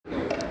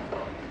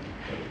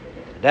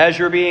And as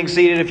you're being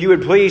seated, if you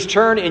would please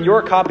turn in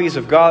your copies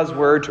of God's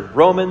Word to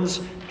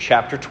Romans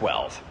chapter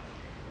 12.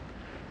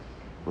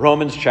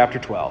 Romans chapter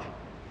 12.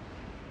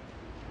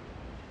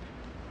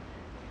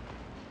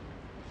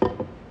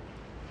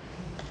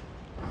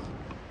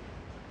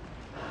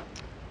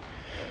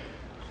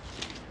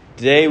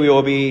 Today we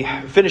will be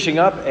finishing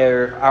up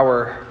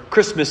our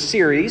Christmas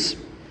series.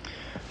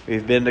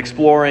 We've been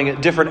exploring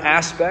different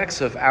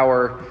aspects of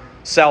our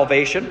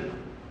salvation.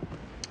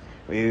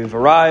 We've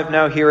arrived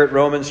now here at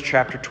Romans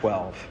chapter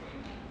 12.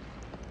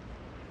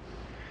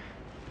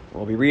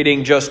 We'll be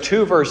reading just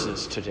 2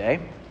 verses today.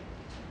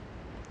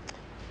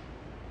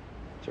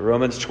 So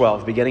Romans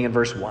 12, beginning in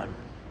verse 1.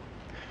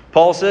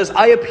 Paul says,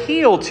 "I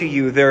appeal to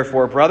you,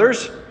 therefore,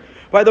 brothers,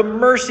 by the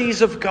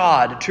mercies of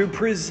God, to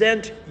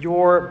present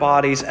your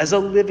bodies as a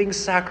living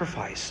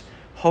sacrifice,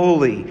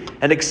 holy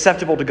and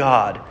acceptable to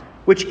God,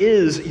 which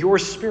is your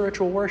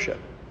spiritual worship.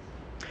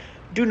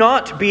 Do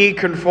not be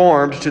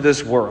conformed to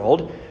this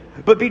world,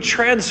 but be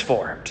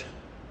transformed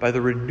by the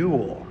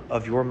renewal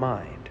of your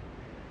mind,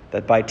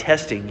 that by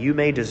testing you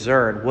may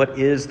discern what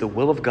is the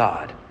will of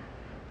God,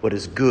 what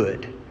is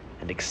good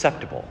and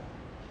acceptable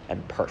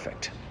and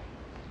perfect."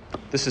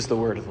 This is the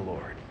word of the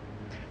Lord.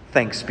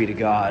 Thanks be to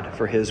God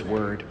for his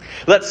word.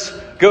 Let's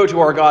go to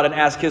our God and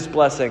ask his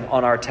blessing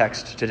on our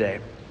text today.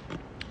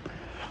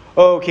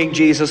 Oh, King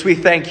Jesus, we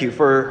thank you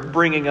for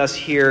bringing us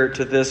here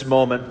to this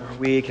moment where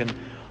we can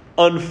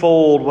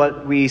unfold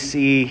what we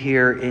see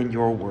here in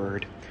your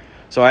word.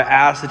 So I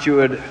ask that you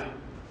would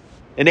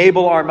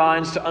enable our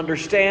minds to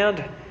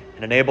understand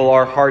and enable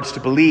our hearts to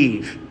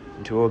believe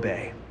and to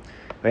obey.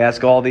 We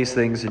ask all these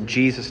things in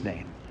Jesus'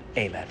 name.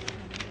 Amen.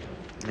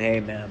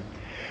 Amen.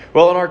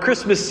 Well, in our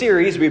Christmas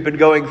series we've been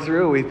going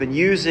through, we've been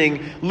using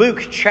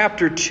Luke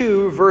chapter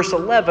 2, verse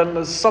 11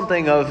 as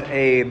something of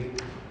an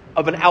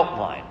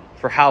outline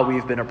for how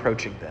we've been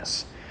approaching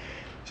this.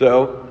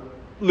 So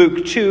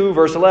Luke 2,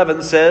 verse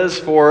 11 says,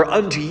 "For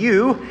unto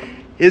you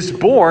is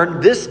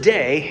born this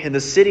day in the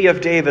city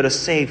of David a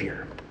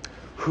Savior,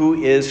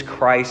 who is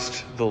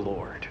Christ the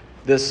Lord."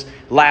 This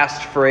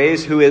last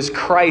phrase, "who is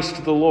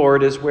Christ the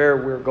Lord," is where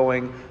we're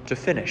going to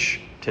finish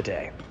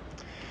today.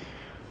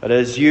 But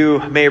as you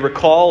may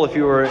recall, if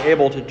you were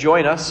able to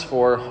join us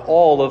for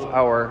all of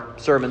our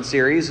sermon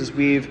series, as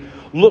we've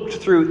looked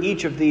through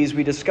each of these,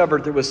 we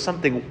discovered there was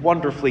something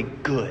wonderfully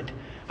good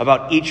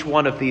about each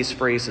one of these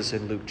phrases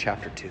in Luke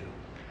chapter 2.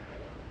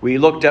 We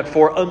looked at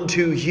 "for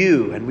unto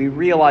you," and we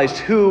realized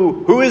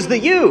who is the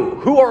you?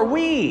 Who are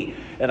we?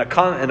 In a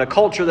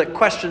culture that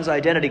questions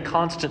identity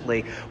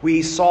constantly,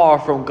 we saw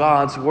from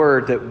God's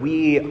word that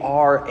we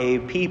are a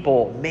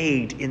people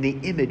made in the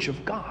image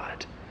of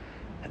God.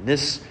 And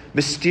this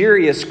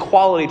mysterious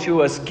quality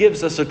to us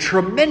gives us a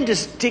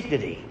tremendous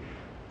dignity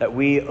that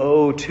we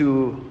owe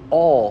to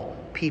all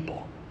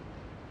people.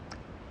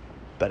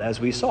 But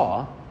as we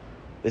saw,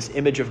 this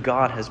image of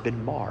God has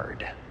been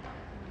marred.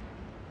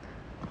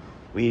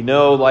 We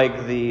know,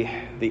 like the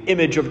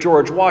image of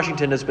George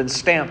Washington has been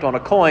stamped on a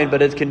coin,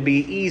 but it can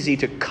be easy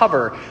to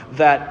cover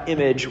that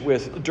image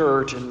with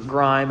dirt and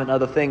grime and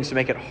other things to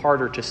make it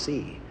harder to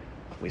see.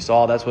 We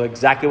saw that's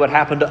exactly what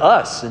happened to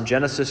us in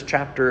Genesis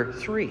chapter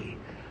 3.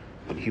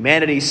 When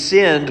humanity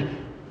sinned,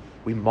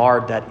 we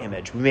marred that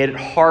image. We made it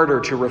harder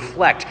to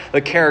reflect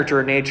the character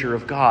and nature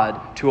of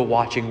God to a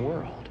watching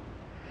world.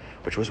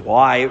 Which was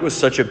why it was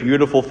such a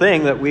beautiful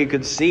thing that we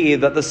could see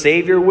that the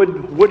Savior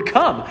would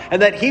come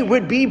and that he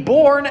would be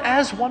born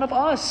as one of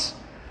us.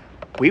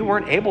 We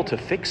weren't able to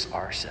fix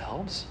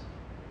ourselves.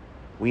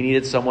 We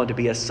needed someone to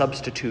be a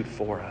substitute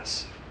for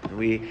us. And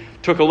we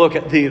took a look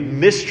at the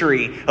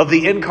mystery of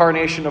the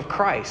incarnation of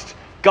Christ.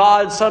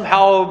 God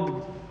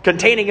somehow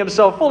containing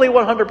himself fully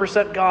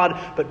 100% God,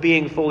 but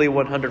being fully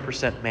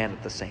 100% man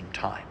at the same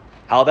time.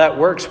 How that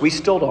works, we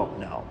still don't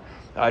know.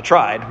 I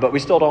tried, but we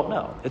still don't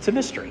know. It's a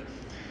mystery.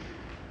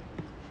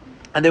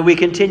 And then we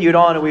continued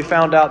on and we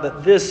found out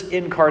that this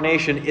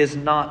incarnation is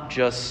not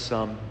just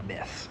some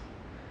myth.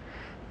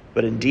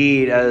 But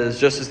indeed,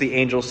 just as the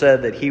angel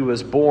said, that he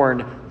was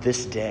born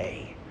this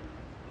day.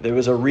 There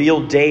was a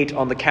real date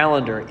on the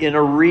calendar in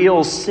a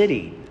real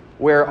city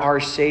where our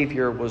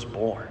Savior was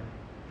born.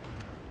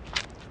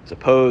 As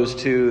opposed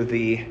to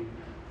the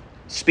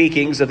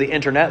speakings of the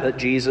internet that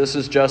Jesus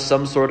is just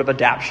some sort of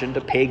adaptation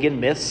to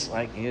pagan myths,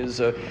 like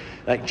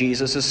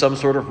Jesus is some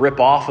sort of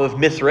ripoff of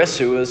Mithras,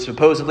 who was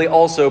supposedly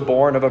also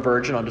born of a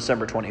virgin on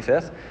December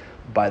 25th.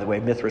 By the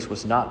way, Mithras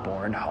was not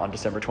born on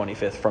December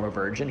 25th from a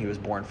virgin. He was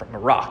born from a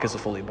rock as a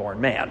fully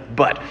born man.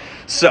 But,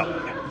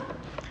 so,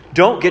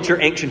 don't get your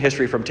ancient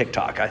history from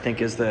TikTok, I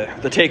think is the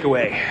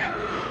takeaway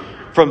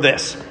from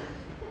this.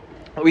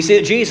 We see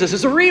that Jesus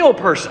is a real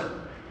person.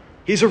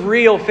 He's a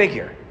real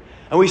figure.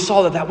 And we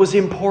saw that was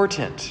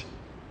important.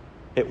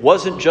 It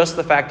wasn't just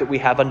the fact that we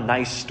have a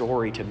nice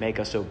story to make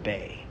us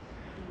obey.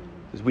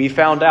 As we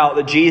found out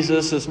that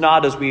Jesus is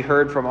not, as we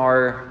heard from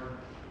our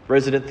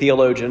resident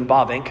theologian,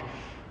 Bavinck,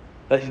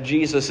 that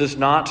Jesus is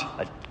not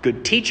a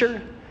good teacher,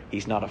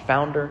 he's not a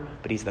founder,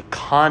 but he's the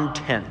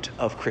content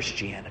of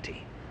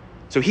Christianity.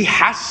 So he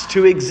has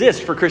to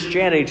exist for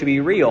Christianity to be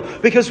real,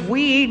 because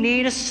we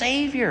need a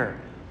Savior,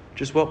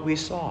 which is what we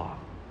saw.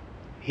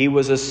 He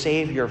was a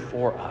Savior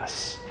for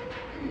us.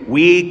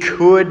 We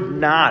could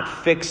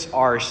not fix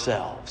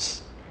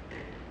ourselves,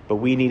 but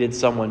we needed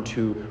someone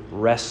to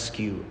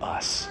rescue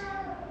us.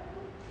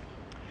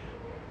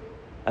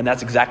 And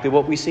that's exactly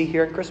what we see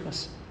here at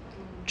Christmas.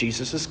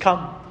 Jesus has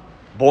come,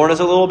 born as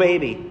a little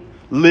baby,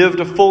 lived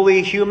a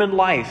fully human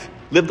life,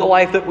 lived the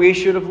life that we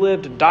should have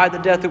lived, and died the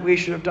death that we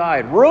should have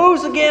died,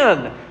 rose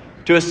again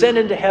to ascend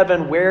into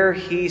heaven, where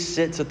he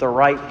sits at the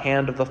right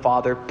hand of the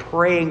Father,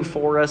 praying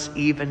for us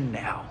even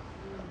now.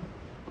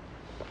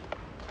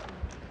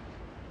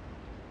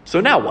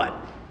 So now what?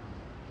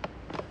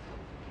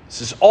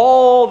 This is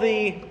all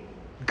the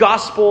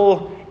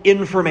gospel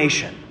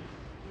information.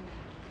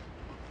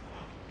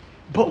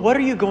 But what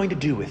are you going to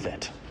do with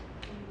it?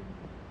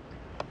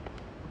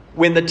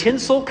 When the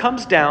tinsel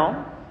comes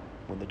down,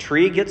 when the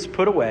tree gets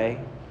put away,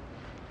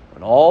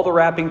 when all the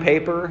wrapping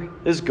paper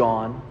is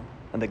gone,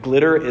 and the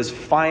glitter is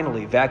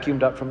finally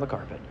vacuumed up from the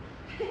carpet,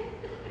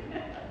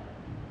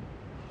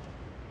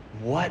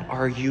 what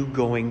are you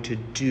going to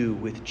do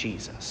with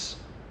Jesus?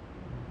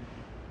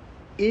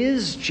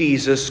 Is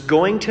Jesus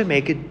going to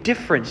make a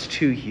difference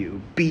to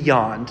you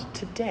beyond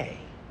today?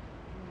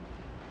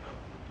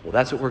 Well,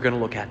 that's what we're going to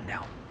look at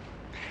now.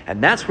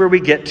 And that's where we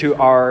get to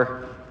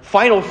our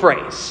final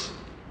phrase,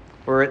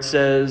 where it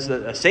says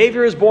that a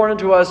Savior is born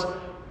unto us,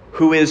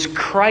 who is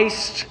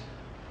Christ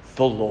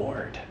the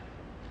Lord,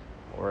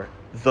 or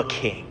the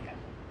King.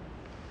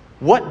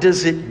 What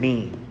does it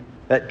mean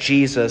that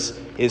Jesus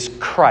is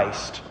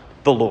Christ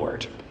the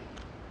Lord?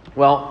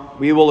 Well,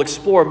 we will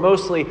explore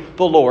mostly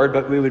the Lord,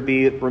 but we would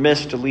be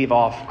remiss to leave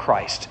off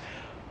Christ.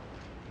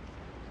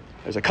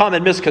 There's a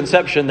common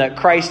misconception that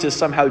Christ is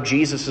somehow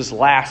Jesus'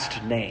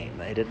 last name.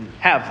 They didn't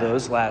have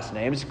those last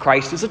names.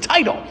 Christ is a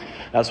title.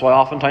 That's why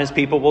oftentimes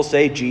people will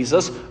say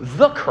Jesus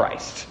the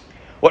Christ.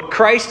 What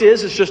Christ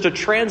is just a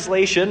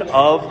translation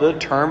of the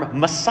term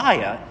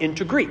Messiah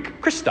into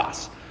Greek,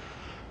 Christos.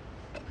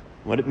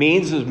 What it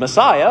means is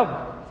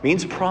Messiah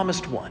means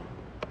promised one.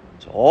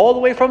 So all the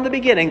way from the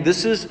beginning,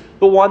 this is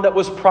the one that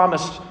was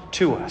promised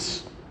to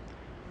us.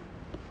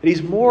 But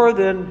he's more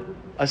than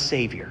a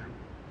Savior.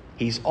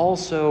 He's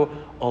also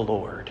a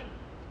Lord.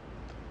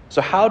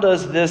 So how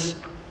does this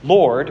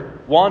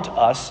Lord want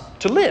us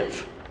to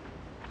live?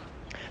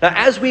 Now,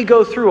 as we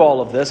go through all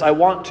of this, I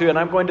want to, and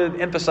I'm going to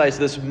emphasize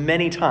this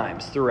many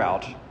times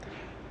throughout,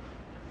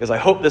 because I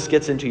hope this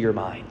gets into your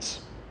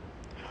minds.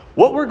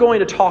 What we're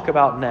going to talk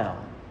about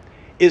now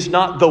is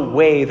not the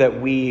way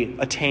that we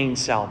attain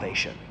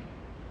salvation.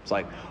 It's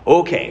like,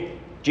 okay,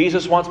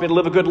 Jesus wants me to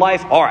live a good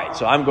life. All right,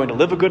 so I'm going to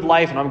live a good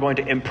life and I'm going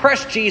to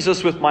impress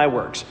Jesus with my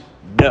works.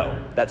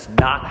 No, that's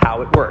not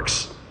how it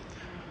works.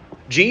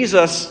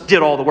 Jesus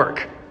did all the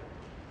work.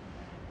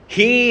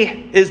 He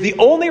is the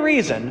only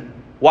reason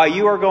why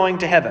you are going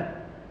to heaven.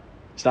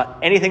 It's not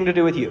anything to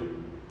do with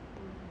you.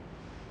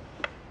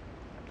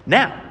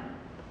 Now,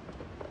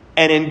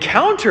 an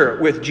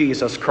encounter with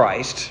Jesus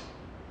Christ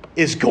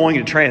is going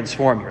to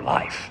transform your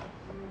life.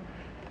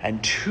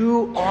 And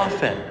too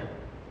often,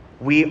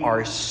 we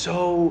are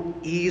so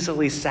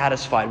easily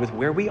satisfied with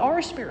where we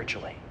are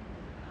spiritually.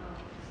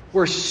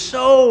 We're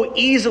so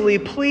easily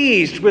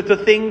pleased with the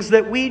things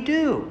that we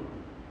do.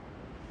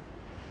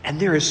 And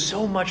there is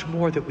so much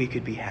more that we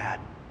could be had.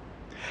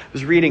 I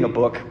was reading a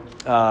book.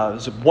 It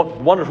was a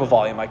wonderful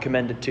volume. I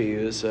commend it to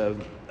you. It's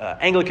an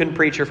Anglican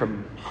preacher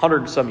from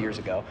 100-some years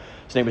ago.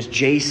 His name was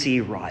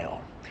J.C.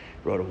 Ryle.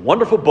 He wrote a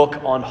wonderful book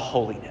on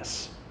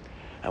holiness.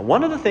 And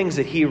one of the things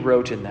that he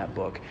wrote in that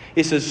book,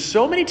 he says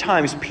so many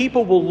times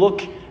people will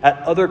look at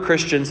other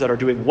Christians that are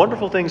doing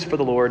wonderful things for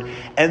the Lord,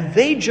 and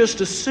they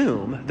just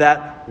assume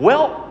that,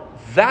 well,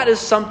 that is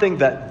something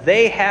that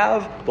they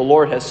have. The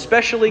Lord has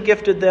specially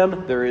gifted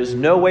them. There is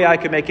no way I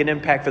can make an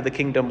impact for the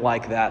kingdom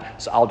like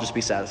that, so I'll just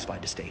be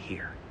satisfied to stay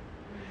here.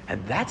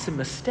 And that's a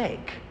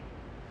mistake.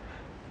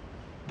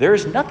 There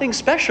is nothing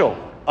special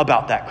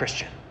about that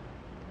Christian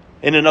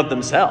in and of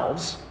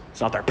themselves. It's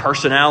not their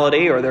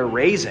personality or their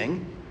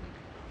raising,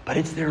 but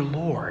it's their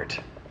Lord.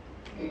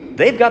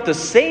 They've got the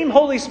same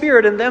Holy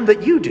Spirit in them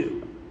that you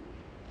do.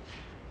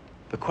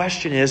 The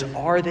question is,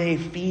 are they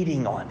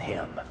feeding on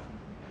Him?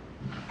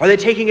 Are they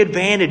taking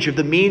advantage of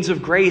the means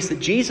of grace that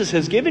Jesus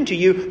has given to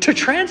you to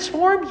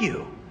transform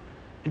you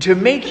and to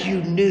make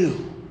you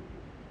new?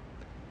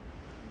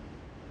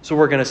 So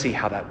we're going to see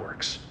how that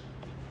works.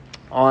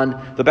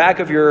 On the back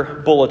of your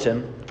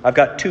bulletin, I've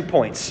got 2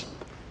 points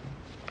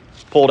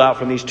pulled out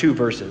from these 2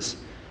 verses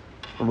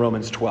from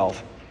Romans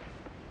 12.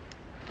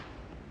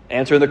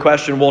 Answering the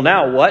question, well,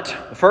 now what?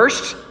 The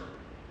first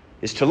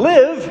is to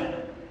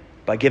live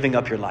by giving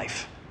up your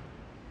life.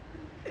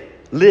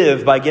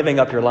 Live by giving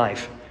up your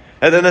life.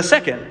 And then the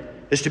second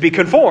is to be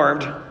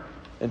conformed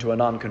into a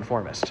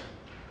nonconformist.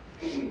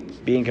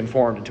 Being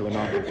conformed into a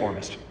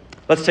nonconformist.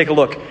 Let's take a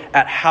look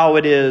at how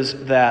it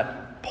is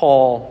that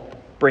Paul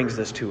brings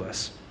this to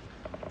us.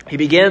 He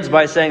begins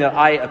by saying that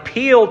I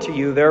appeal to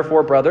you,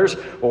 therefore, brothers,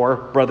 or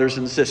brothers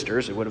and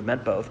sisters, it would have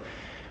meant both,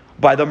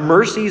 by the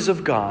mercies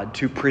of God,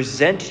 to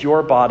present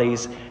your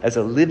bodies as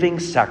a living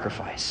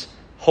sacrifice,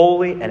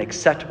 holy and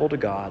acceptable to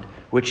God,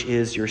 which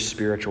is your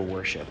spiritual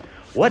worship.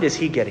 What is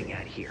he getting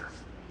at here?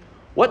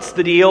 What's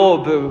the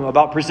deal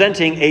about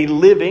presenting a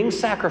living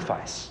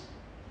sacrifice?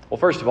 Well,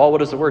 first of all, what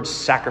does the word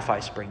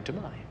sacrifice bring to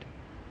mind?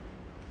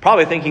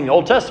 Probably thinking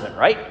Old Testament,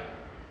 right?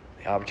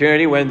 The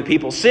opportunity when the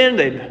people sinned,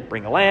 they'd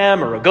bring a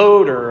lamb or a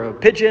goat or a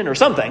pigeon or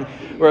something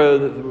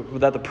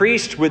that the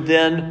priest would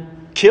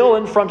then kill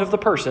in front of the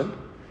person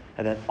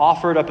and then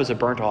offer it up as a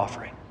burnt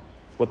offering.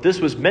 What this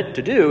was meant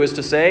to do is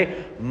to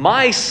say,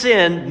 my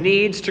sin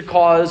needs to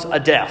cause a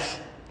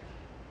death.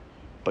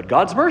 But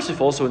God's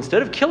merciful, so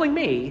instead of killing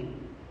me,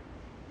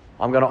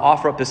 I'm going to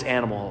offer up this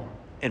animal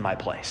in my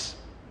place.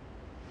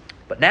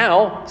 But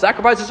now,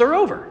 sacrifices are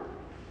over.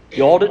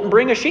 You all didn't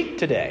bring a sheep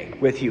today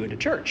with you into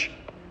church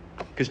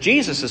because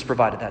Jesus has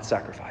provided that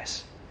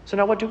sacrifice. So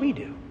now what do we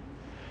do?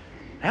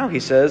 Now he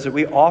says that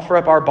we offer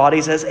up our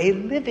bodies as a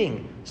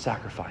living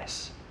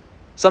sacrifice,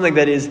 something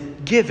that is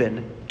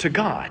given to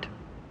God.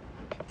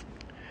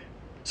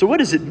 So what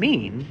does it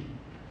mean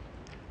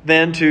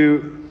then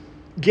to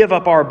give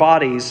up our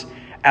bodies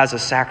as a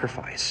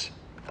sacrifice?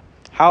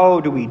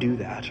 How do we do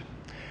that?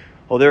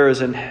 Well, there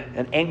is an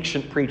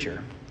ancient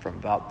preacher from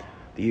about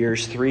the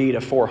years 300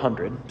 to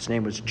 400. His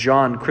name was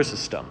John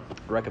Chrysostom.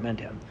 I recommend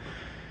him.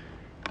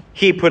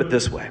 He put it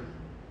this way.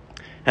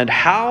 And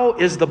how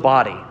is the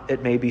body,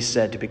 it may be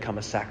said, to become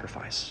a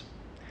sacrifice?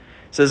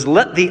 It says,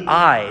 let the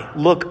eye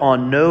look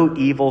on no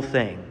evil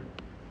thing,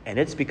 and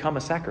it's become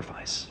a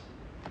sacrifice.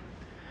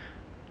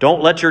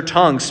 Don't let your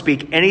tongue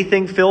speak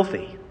anything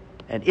filthy,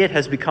 and it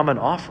has become an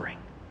offering.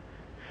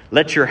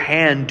 Let your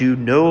hand do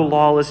no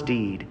lawless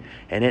deed,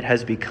 and it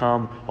has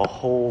become a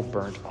whole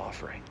burnt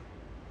offering.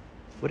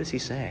 What is he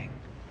saying?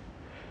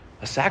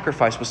 A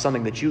sacrifice was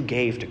something that you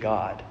gave to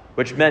God,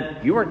 which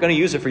meant you weren't going to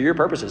use it for your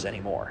purposes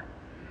anymore.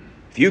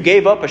 If you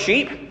gave up a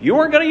sheep, you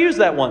weren't going to use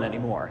that one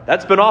anymore.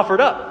 That's been offered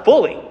up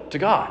fully to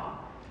God.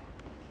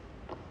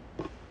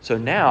 So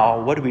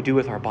now, what do we do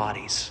with our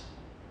bodies?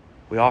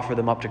 We offer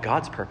them up to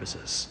God's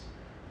purposes.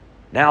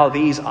 Now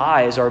these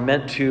eyes are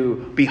meant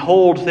to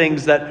behold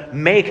things that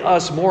make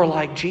us more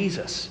like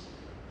Jesus.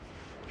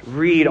 To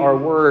read our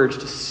words,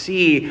 to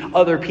see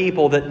other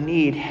people that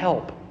need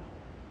help.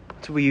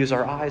 That's what we use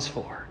our eyes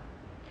for.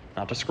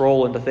 Not to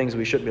scroll into things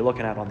we shouldn't be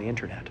looking at on the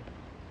internet.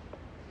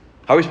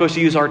 How are we supposed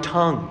to use our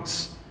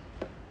tongues?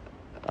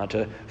 Not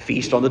to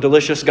feast on the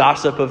delicious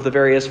gossip of the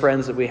various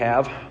friends that we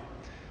have,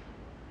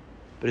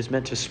 but is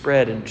meant to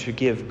spread and to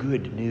give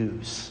good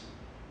news.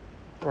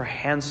 What are our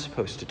hands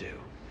supposed to do?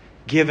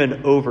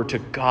 Given over to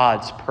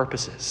God's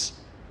purposes.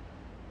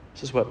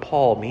 This is what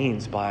Paul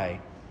means by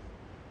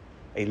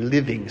a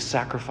living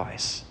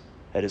sacrifice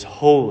that is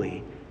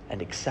holy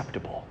and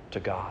acceptable to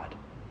God,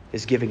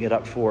 is giving it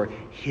up for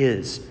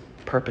his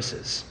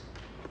purposes.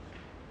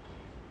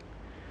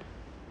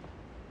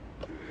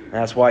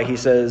 That's why he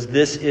says,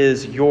 this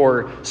is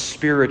your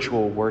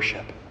spiritual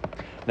worship.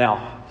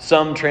 Now,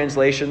 some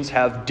translations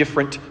have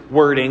different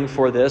wording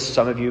for this.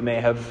 Some of you may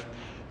have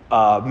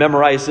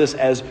memorized this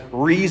as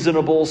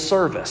reasonable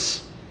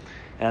service.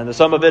 And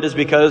some of it is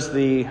because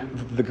the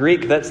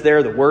Greek that's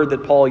there, the word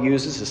that Paul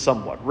uses, is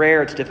somewhat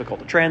rare. It's difficult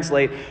to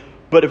translate.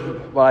 But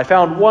I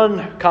found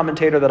one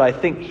commentator that I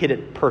think hit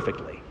it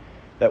perfectly.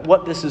 That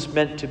what this is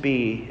meant to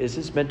be is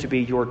it's meant to be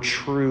your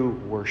true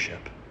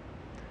worship.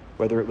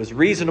 Whether it was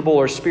reasonable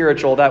or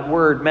spiritual, that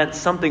word meant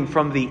something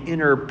from the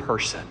inner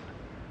person.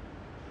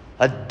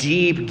 A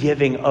deep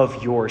giving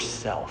of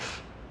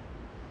yourself.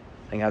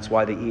 I think that's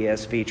why the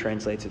ESV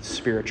translates it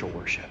spiritual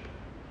worship.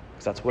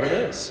 Because that's what it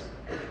is.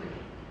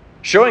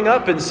 Showing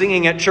up and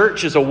singing at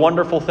church is a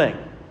wonderful thing.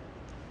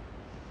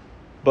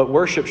 But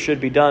worship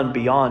should be done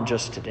beyond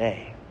just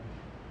today.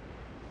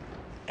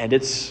 And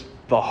it's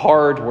the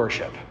hard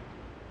worship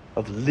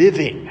of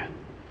living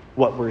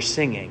what we're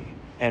singing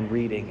and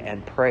reading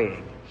and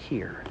praying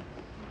here.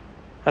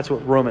 That's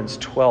what Romans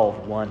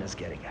 12:1 is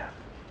getting at.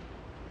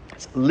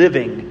 It's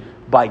living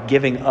by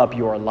giving up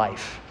your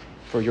life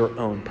for your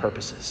own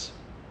purposes.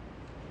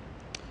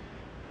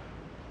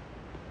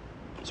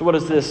 So what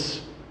does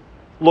this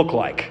look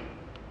like?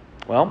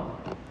 Well,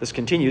 this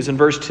continues in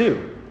verse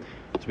 2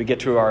 as we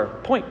get to our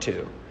point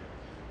 2,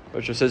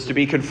 which says to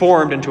be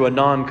conformed into a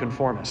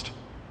nonconformist.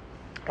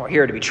 Or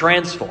here, to be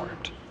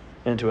transformed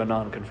into a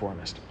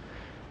nonconformist.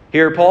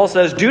 Here Paul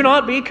says, do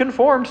not be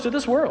conformed to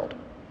this world,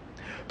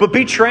 but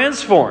be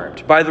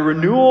transformed by the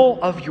renewal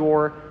of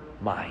your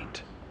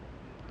mind.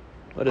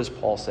 What is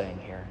Paul saying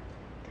here?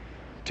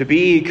 To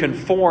be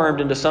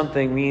conformed into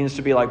something means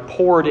to be like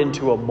poured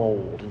into a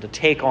mold and to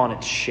take on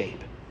its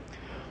shape.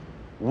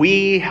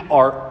 We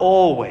are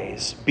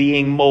always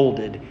being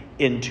molded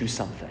into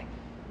something.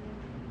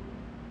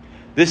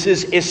 This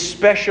is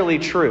especially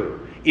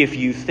true if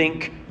you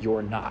think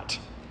you're not.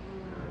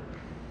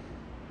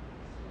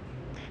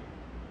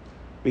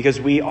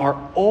 Because we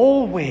are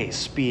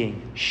always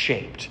being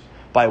shaped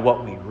by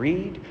what we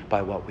read,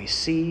 by what we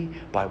see,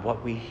 by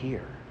what we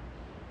hear.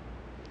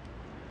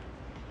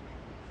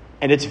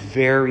 And it's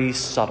very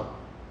subtle.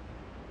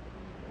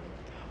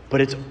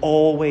 but it's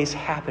always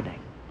happening.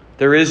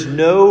 There is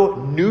no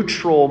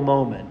neutral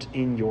moment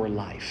in your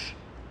life.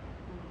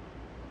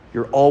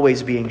 You're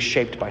always being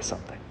shaped by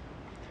something.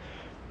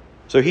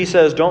 So he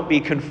says, don't be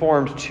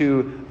conformed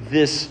to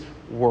this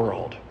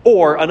world.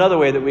 Or another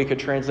way that we could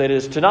translate it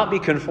is to not be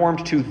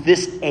conformed to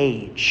this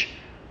age,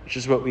 which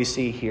is what we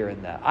see here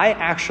in that. I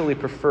actually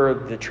prefer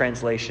the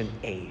translation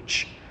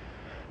age,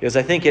 because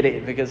I think it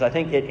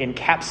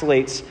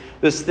encapsulates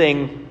this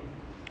thing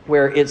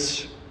where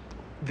it's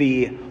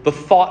the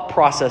thought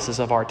processes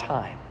of our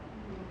time.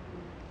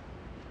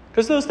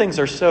 Because those things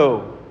are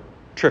so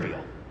trivial.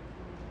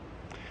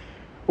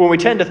 When we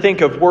tend to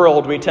think of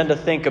world, we tend to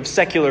think of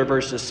secular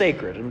versus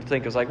sacred. And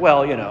think it's like,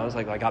 well, it's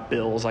like I got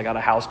bills, I got a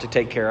house to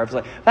take care of. It's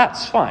like,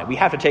 that's fine. We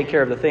have to take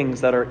care of the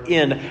things that are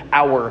in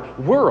our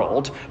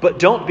world, but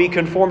don't be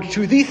conformed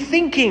to the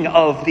thinking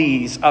of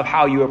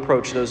how you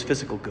approach those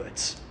physical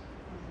goods.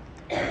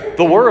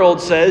 The world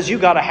says you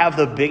got to have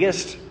the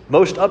biggest,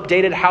 most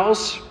updated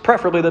house,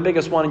 preferably the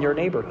biggest one in your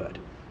neighborhood.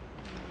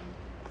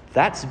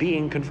 That's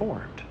being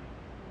conformed.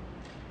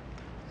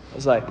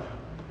 It's like,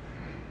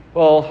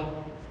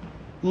 well,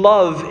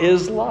 love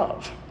is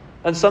love.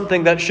 And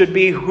something that should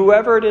be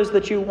whoever it is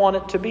that you want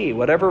it to be,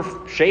 whatever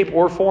shape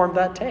or form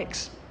that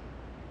takes.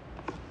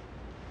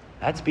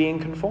 That's being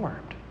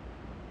conformed.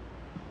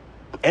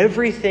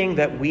 Everything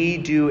that we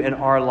do in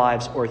our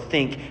lives or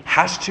think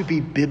has to be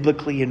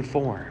biblically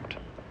informed.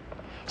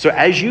 So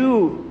as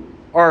you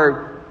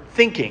are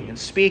thinking and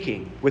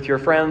speaking with your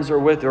friends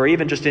or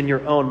even just in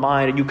your own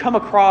mind, and you come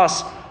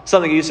across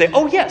something and you say,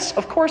 oh yes,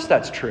 of course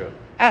that's true.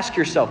 Ask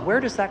yourself, where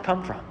does that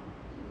come from?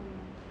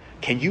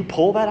 Can you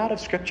pull that out of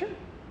Scripture?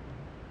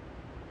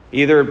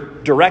 Either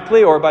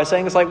directly or by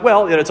saying it's like,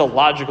 well, it's a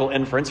logical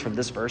inference from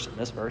this verse and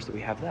this verse that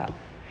we have that.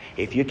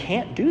 If you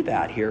can't do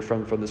that here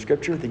from the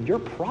Scripture, then you're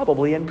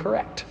probably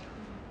incorrect.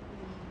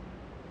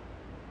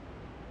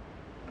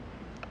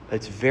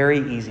 It's very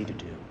easy to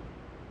do.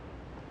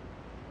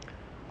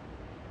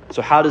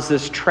 So how does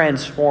this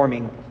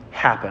transforming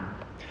happen?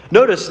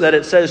 Notice that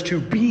it says to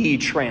be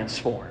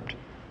transformed.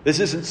 This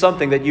isn't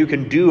something that you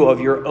can do of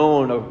your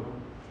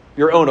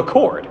own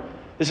accord.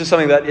 This is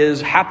something that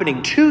is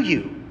happening to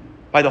you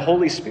by the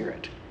Holy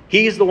Spirit.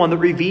 He's the one that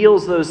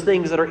reveals those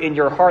things that are in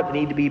your heart that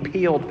need to be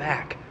peeled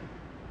back.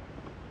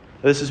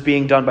 This is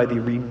being done by the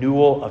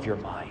renewal of your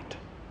mind.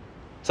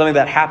 Something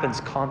that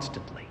happens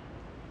constantly.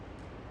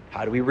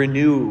 How do we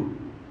renew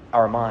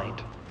our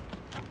mind?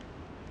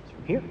 It's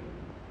from here.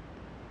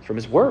 It's from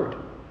His Word.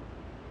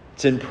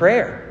 It's in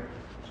prayer.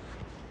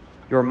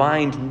 Your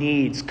mind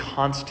needs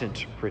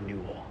constant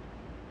renewal.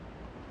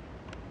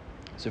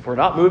 So if we're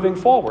not moving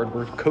forward,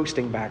 we're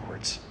coasting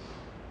backwards.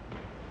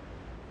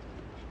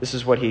 This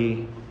is what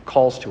He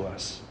calls to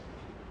us.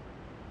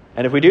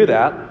 And if we do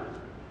that,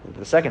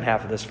 the second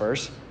half of this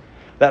verse,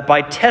 that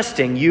by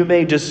testing you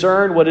may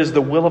discern what is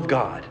the will of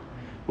God,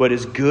 what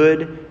is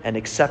good and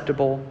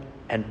acceptable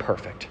and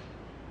perfect.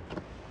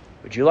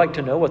 Would you like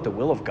to know what the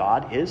will of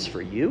God is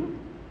for you?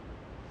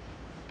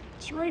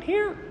 It's right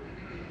here.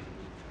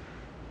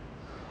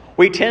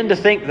 We tend to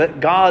think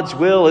that God's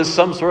will is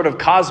some sort of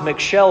cosmic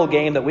shell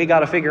game that we got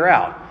to figure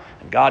out.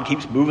 And God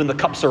keeps moving the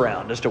cups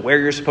around as to where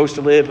you're supposed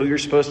to live, who you're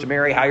supposed to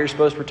marry, how you're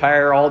supposed to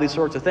retire, all these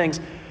sorts of things.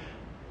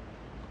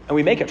 And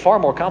we make it far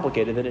more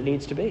complicated than it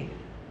needs to be.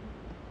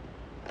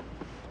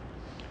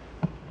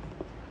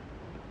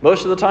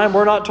 Most of the time,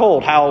 we're not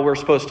told how we're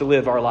supposed to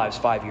live our lives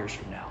 5 years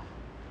from now.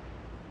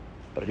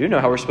 But I do know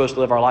how we're supposed to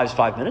live our lives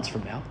 5 minutes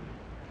from now.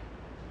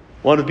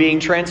 One of being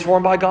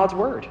transformed by God's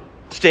Word.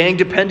 Staying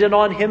dependent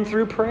on Him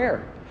through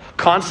prayer.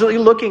 Constantly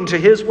looking to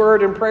His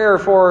Word and prayer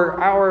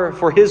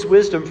for His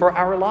wisdom for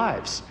our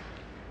lives.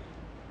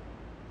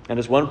 And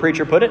as one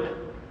preacher put it,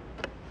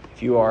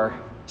 if you are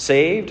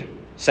saved,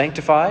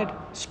 sanctified,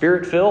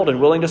 Spirit-filled,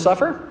 and willing to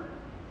suffer,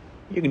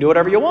 you can do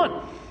whatever you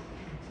want.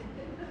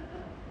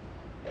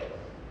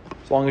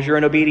 As long as you're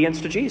in obedience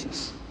to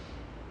Jesus.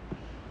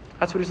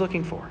 That's what He's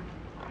looking for.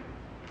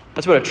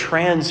 That's what a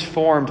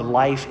transformed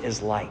life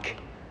is like.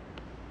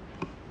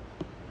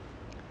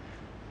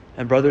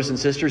 And brothers and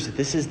sisters,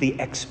 this is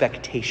the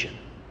expectation.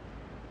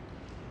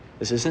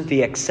 This isn't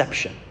the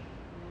exception.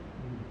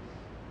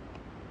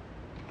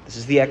 This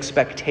is the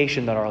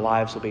expectation that our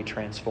lives will be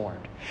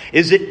transformed.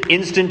 Is it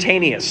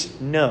instantaneous?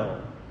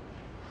 No.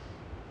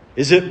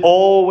 Is it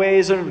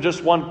always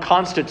just one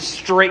constant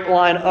straight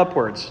line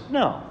upwards?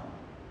 No.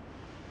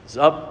 It's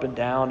up and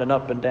down and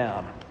up and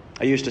down.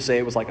 I used to say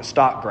it was like a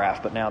stock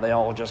graph, but now they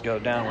all just go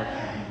downward.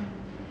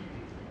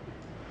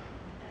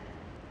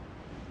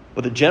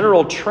 But the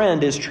general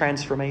trend is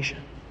transformation.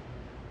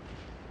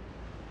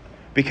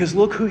 Because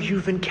look who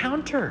you've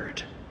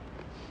encountered.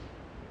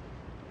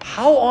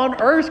 How on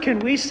earth can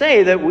we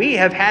say that we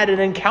have had an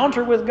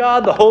encounter with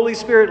God, the Holy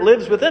Spirit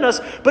lives within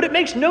us, but it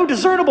makes no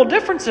discernible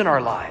difference in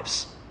our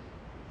lives?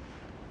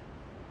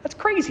 That's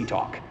crazy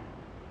talk.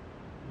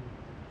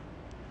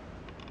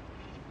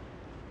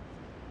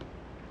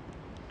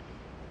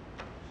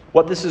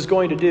 What this is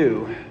going to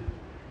do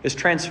is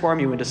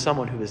transform you into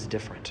someone who is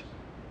different.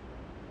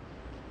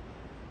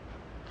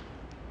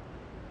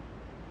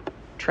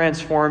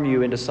 transform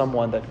you into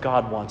someone that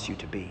God wants you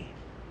to be.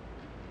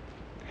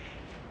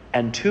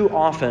 And too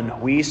often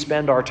we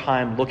spend our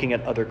time looking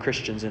at other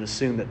Christians and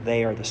assume that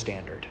they are the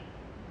standard.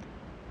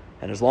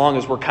 And as long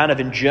as we're kind of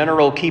in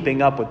general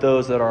keeping up with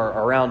those that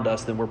are around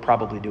us, then we're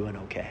probably doing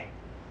okay.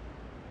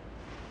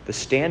 The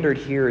standard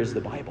here is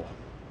the Bible.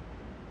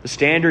 The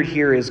standard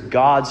here is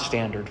God's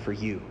standard for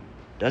you.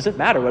 Doesn't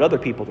matter what other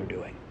people are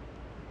doing.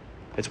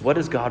 It's what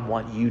does God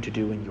want you to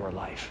do in your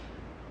life?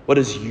 What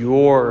does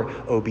your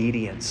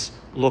obedience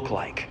look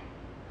like?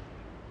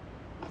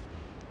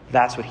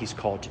 That's what he's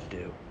called you to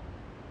do.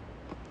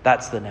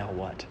 That's the now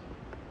what.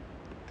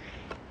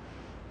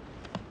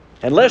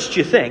 And lest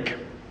you think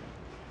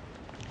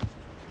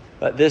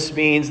that this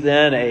means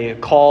then a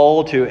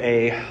call to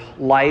a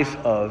life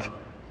of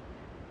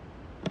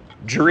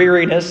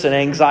dreariness and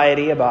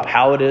anxiety about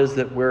how it is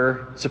that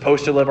we're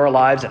supposed to live our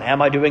lives, and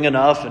am I doing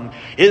enough, and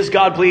is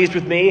God pleased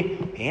with me?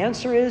 The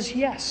answer is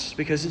yes,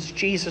 because it's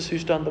Jesus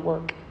who's done the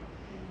work.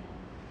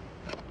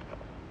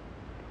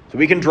 So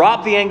we can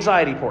drop the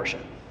anxiety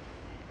portion.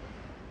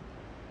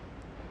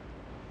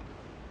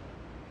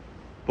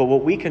 But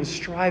what we can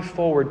strive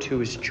forward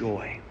to is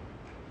joy.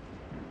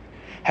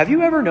 Have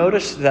you ever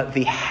noticed that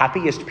the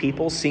happiest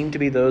people seem to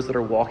be those that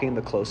are walking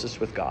the closest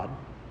with God?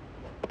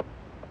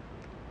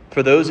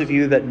 For those of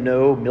you that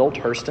know Milt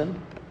Hurston,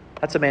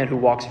 that's a man who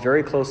walks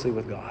very closely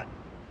with God.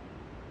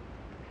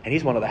 And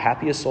he's one of the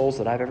happiest souls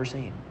that I've ever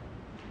seen.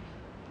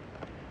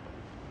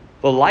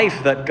 The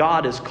life that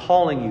God is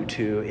calling you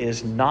to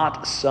is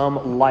not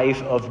some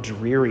life of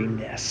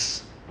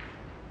dreariness,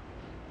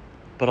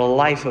 but a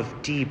life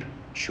of deep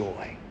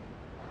joy.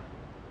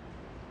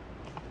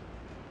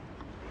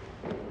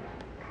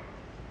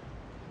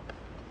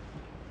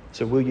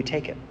 So will you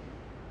take it?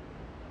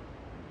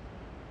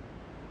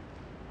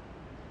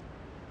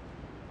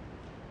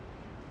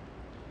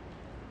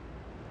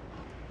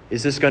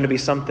 Is this going to be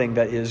something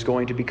that is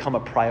going to become a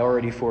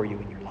priority for you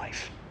in your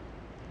life?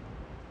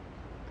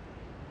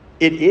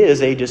 It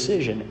is a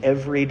decision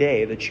every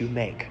day that you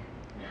make,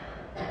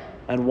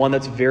 and one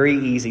that's very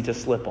easy to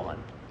slip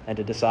on and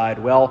to decide,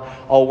 well,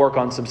 I'll work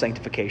on some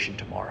sanctification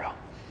tomorrow.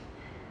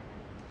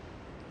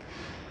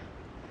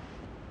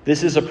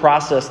 This is a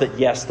process that,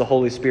 yes, the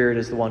Holy Spirit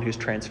is the one who's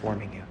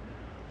transforming you,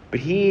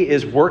 but he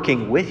is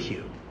working with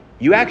you.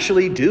 You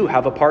actually do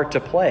have a part to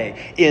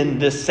play in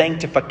the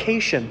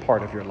sanctification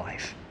part of your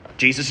life.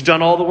 Jesus has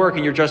done all the work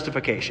in your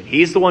justification.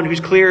 He's the one who's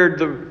cleared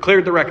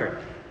the record.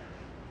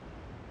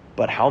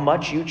 But how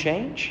much you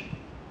change?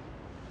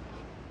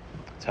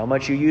 It's how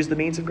much you use the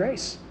means of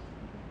grace.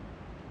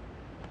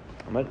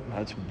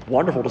 It's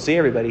wonderful to see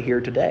everybody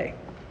here today.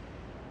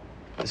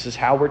 This is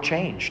how we're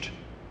changed,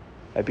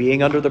 by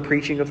being under the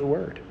preaching of the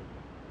Word.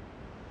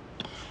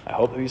 I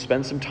hope that you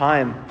spend some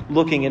time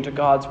looking into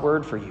God's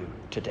Word for you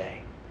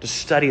today, to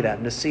study that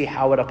and to see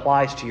how it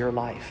applies to your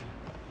life.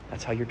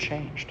 That's how you're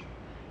changed.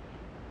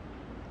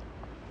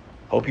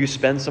 Hope you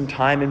spend some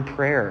time in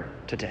prayer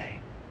today,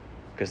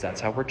 because that's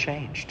how we're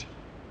changed.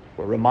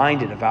 We're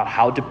reminded about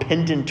how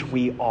dependent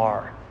we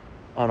are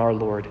on our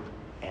Lord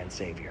and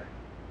Savior.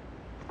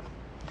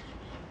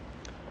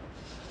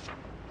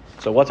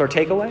 So what's our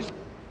takeaway?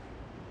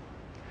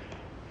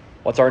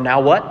 What's our now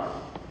what?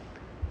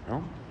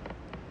 Well,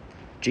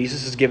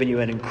 Jesus has given you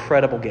an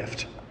incredible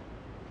gift.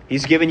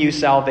 He's given you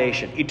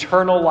salvation,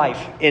 eternal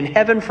life in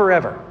heaven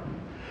forever.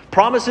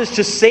 Promises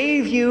to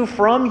save you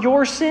from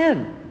your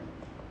sin.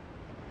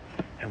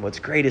 And what's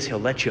great is he'll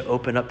let you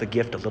open up the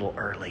gift a little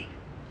early.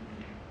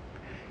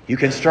 You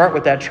can start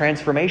with that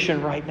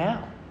transformation right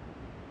now.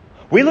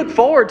 We look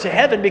forward to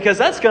heaven because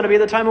that's going to be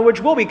the time in which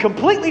we'll be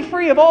completely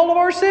free of all of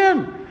our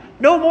sin.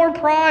 No more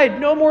pride,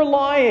 no more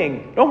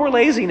lying, no more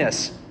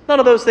laziness. None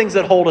of those things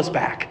that hold us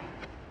back.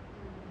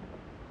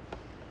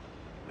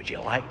 Would you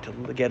like to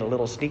get a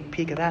little sneak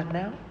peek of that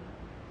now?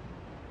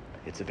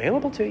 It's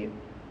available to you.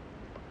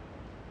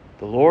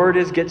 The Lord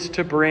gets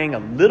to bring a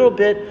little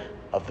bit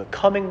of the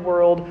coming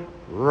world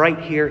right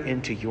here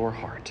into your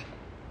heart.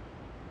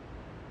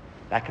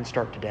 That can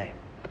start today.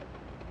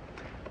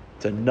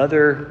 It's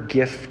another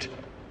gift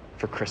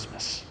for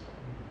Christmas.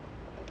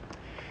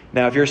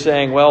 Now, if you're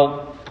saying,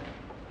 well,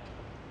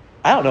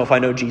 I don't know if I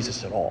know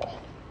Jesus at all,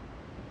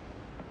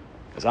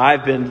 because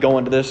I've been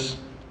going to this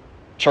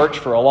church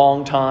for a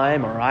long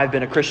time, or I've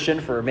been a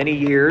Christian for many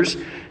years,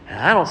 and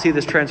I don't see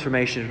this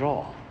transformation at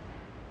all.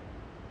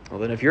 Well,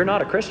 then if you're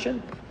not a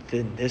Christian,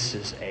 then this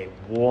is a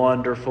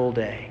wonderful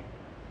day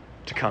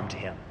to come to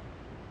him.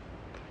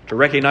 To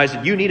recognize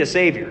that you need a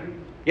Savior.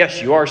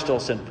 Yes, you are still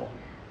sinful.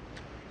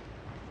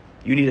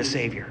 You need a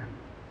Savior.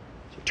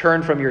 So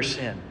turn from your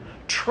sin.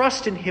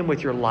 Trust in him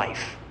with your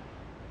life,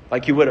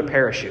 like you would a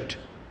parachute.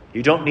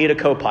 You don't need a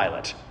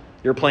co-pilot.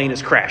 Your plane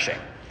is crashing.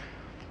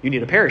 You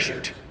need a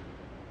parachute.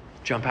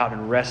 Jump out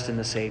and rest in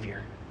the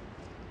Savior.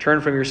 Turn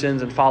from your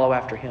sins and follow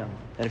after him.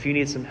 And if you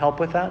need some help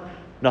with that,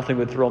 nothing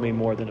would thrill me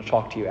more than to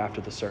talk to you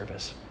after the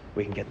service.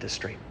 We can get this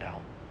straightened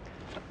out.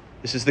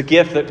 This is the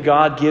gift that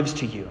God gives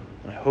to you,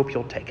 and I hope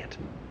you'll take it.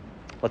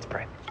 Let's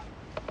pray.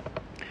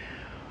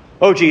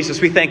 Oh, Jesus,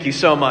 we thank you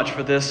so much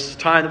for this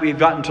time that we've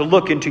gotten to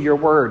look into your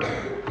word.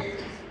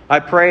 I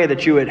pray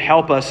that you would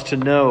help us to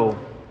know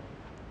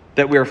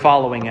that we're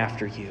following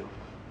after you.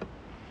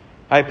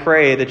 I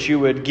pray that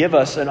you would give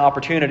us an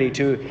opportunity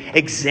to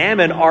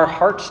examine our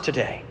hearts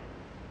today,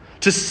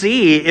 to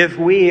see if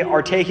we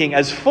are taking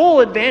as full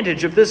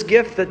advantage of this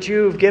gift that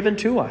you've given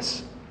to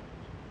us.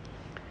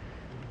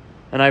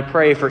 And I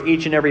pray for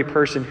each and every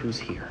person who's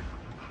here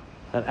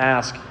and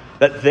ask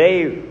that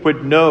they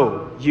would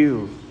know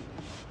you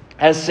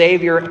as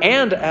Savior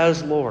and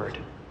as Lord,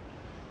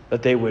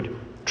 that they would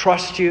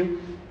trust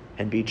you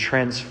and be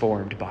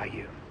transformed by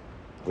you.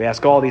 We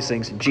ask all these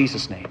things in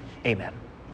Jesus' name. Amen.